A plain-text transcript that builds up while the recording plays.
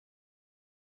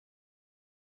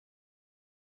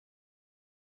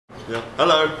Yeah.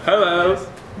 Hello. Hello.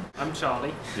 I'm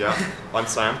Charlie. Yeah. I'm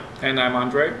Sam. And I'm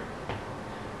Andre.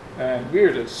 And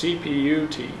we're the CPU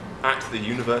team. At the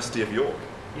University of York.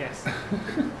 Yes.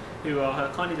 Who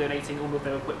are kindly donating all of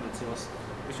their equipment to us,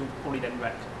 which will probably then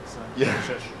wreck. So yeah.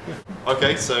 Shush.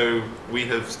 Okay, so we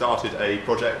have started a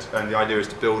project, and the idea is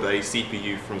to build a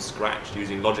CPU from scratch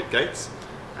using logic gates.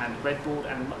 And breadboard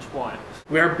and much wire.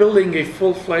 We are building a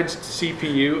full-fledged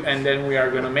CPU, and then we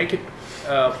are going to make it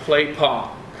play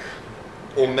Pong.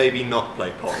 Or maybe not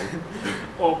play Pong.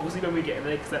 Or we'll see when we get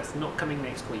there, because that's not coming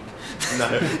next week. No.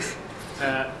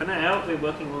 For now, we're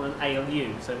working on an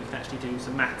ALU, so we can actually do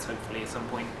some maths hopefully at some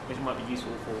point, which might be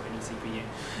useful for any CPU.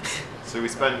 So we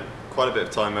spent quite a bit of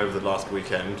time over the last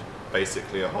weekend,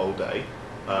 basically a whole day.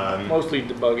 Mostly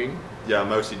debugging. Yeah,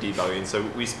 mostly debugging. So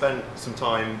we spent some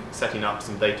time setting up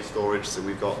some data storage. So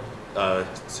we've got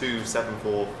two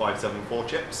 74574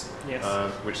 chips, yes.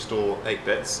 Which store 8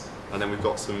 bits. And then we've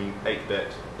got some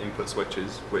 8-bit input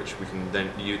switches, which we can then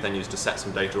use to set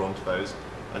some data onto those.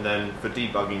 And then for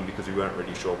debugging, because we weren't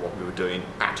really sure what we were doing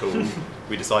at all,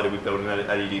 we decided we'd build an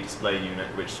LED display unit,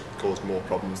 which caused more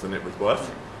problems than it was worth.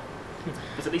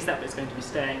 But at least that bit's going to be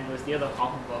staying, whereas the other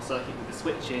half of our circuit with the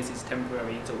switches is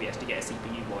temporary until we actually get a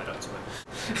CPU wired up to it.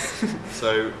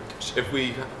 So if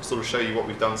we sort of show you what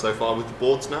we've done so far with the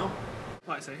boards now.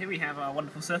 Right, so here we have our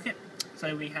wonderful circuit.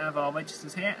 So we have our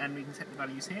registers here, and we can set the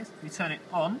values here. So we turn it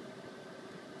on.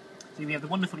 So we have the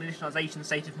wonderful initialization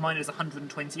state of minus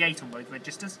 128 on both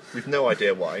registers. We've no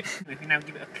idea why. If we now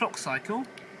give it a clock cycle, you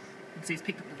can see it's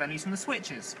picked up the values from the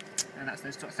switches. And that's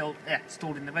those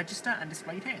stored in the register and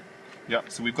displayed here. Yeah,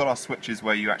 so we've got our switches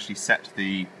where you actually set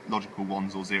the logical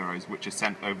ones or zeros, which are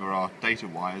sent over our data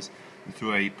wires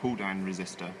through a pull-down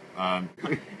resistor.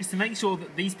 It's to make sure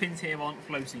that these pins here aren't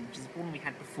floating, which is the problem we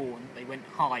had before, and they went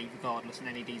high regardless,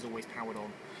 and LED's always powered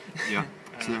on. Yeah,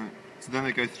 so then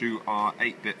they go through our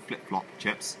 8-bit flip-flop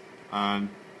chips,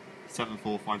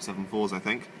 74574s I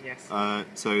think. Yes.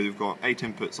 So you've got 8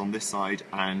 inputs on this side,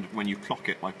 and when you clock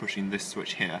it by pushing this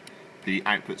switch here, the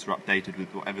outputs are updated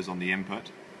with whatever's on the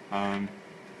input.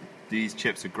 These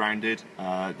chips are grounded,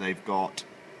 and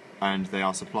they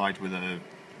are supplied with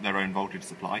their own voltage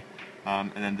supply,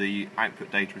 and then the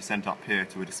output data is sent up here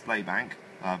to a display bank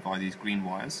via these green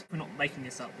wires. We're not making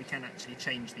this up, we can actually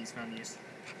change these values.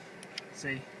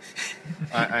 See?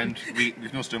 And we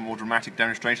can also do a more dramatic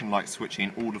demonstration, like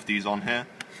switching all of these on here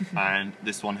and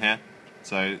this one here.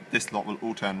 So this lot will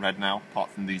all turn red now, apart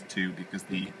from these two, because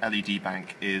the LED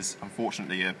bank is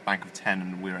unfortunately a bank of 10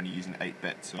 and we're only using 8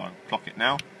 bits, so I'll clock it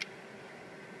now.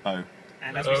 Oh.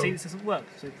 And as we see, this doesn't work,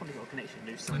 so we've probably got a connection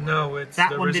loose somewhere. No, it's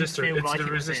that the one resistor. Didn't feel it's like the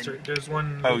it was resistor. in. There's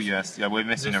one. Oh yes, yeah, we're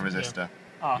missing a resistor, resistor.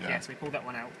 Ah, yeah. yes, we pulled that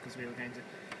one out because we were going to...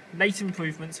 Later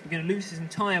improvements, we're going to lose this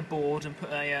entire board and put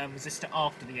a resistor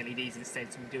after the LEDs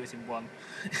instead, so we can do it in one,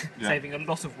 saving a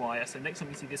lot of wire. So next time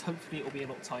we see this, hopefully it will be a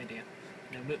lot tidier.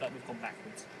 It'll look like we've gone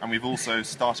backwards. And we've also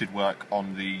started work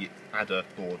on the adder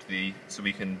board, so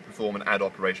we can perform an add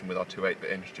operation with our two 8-bit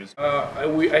integers.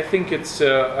 I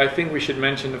think we should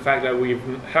mention the fact that we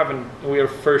are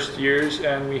first years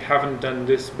and we haven't done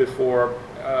this before,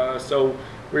 so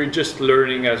we're just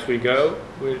learning as we go.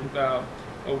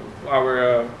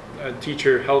 Our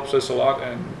teacher helps us a lot,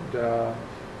 and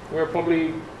we're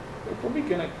probably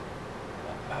gonna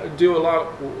do a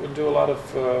lot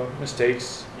of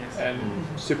mistakes and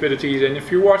stupidities. And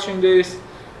if you're watching this,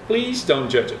 please don't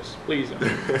judge us. Please don't.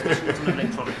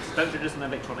 Don't judge us on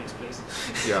electronics, please.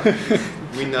 Yeah,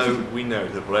 we know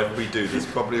that whatever we do, there's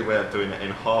probably a way of doing it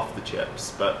in half the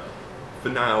chips, but for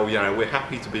now, we're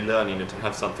happy to be learning and to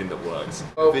have something that works.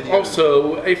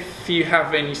 Also, if you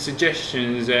have any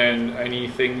suggestions and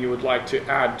anything you would like to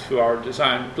add to our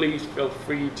design, please feel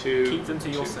free to... Keep them to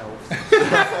yourselves.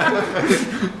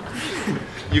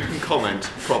 You can comment,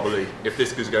 probably, if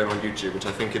this is going on YouTube, which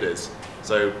I think it is.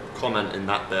 So comment in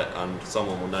that bit and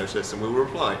someone will notice and we will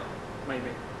reply.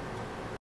 Maybe.